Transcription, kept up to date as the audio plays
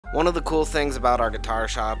One of the cool things about our guitar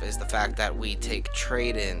shop is the fact that we take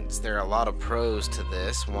trade-ins. There are a lot of pros to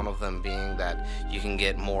this, one of them being that you can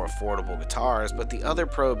get more affordable guitars, but the other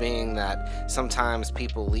pro being that sometimes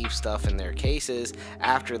people leave stuff in their cases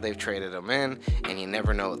after they've traded them in, and you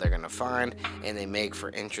never know what they're going to find, and they make for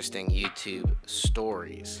interesting YouTube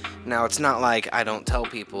stories. Now, it's not like I don't tell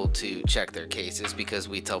people to check their cases, because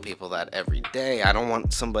we tell people that every day. I don't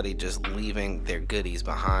want somebody just leaving their goodies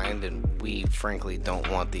behind, and we frankly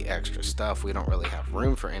don't want the extra stuff. We don't really have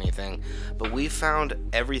room for anything, but we found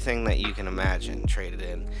everything that you can imagine traded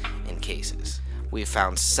in cases. We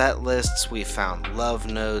found set lists, we found love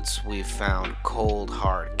notes, we found cold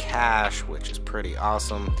hard cash, which is pretty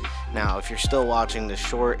awesome. Now, if you're still watching this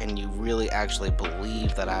short and you really actually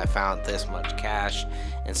believe that I found this much cash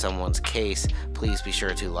in someone's case, please be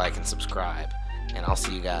sure to like and subscribe, and I'll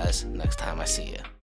see you guys next time I see you.